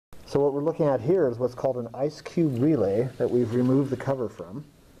So what we're looking at here is what's called an ice cube relay that we've removed the cover from.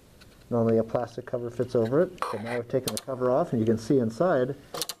 Normally a plastic cover fits over it, but now we've taken the cover off, and you can see inside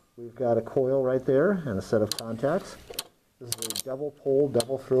we've got a coil right there and a set of contacts. This is a double pole,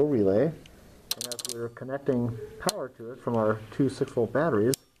 double throw relay, and as we're connecting power to it from our two 6-volt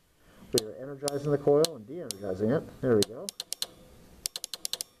batteries, we are energizing the coil and de-energizing it. There we go.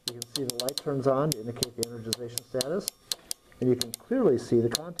 You can see the light turns on to indicate the energization status, and you can clearly see the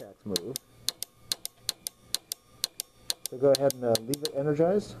contacts move. So go ahead and leave it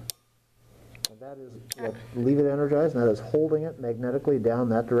energized. And that is, leave it energized, and that is holding it magnetically down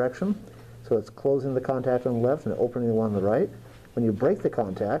that direction. So it's closing the contact on the left and opening the one on the right. When you break the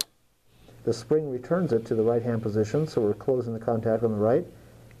contact, the spring returns it to the right-hand position, so we're closing the contact on the right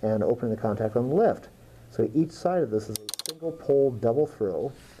and opening the contact on the left. So each side of this is a single pole double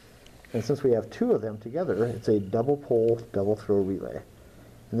throw, and since we have two of them together, it's a double pole double throw relay.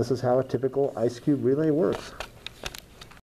 And this is how a typical ice cube relay works.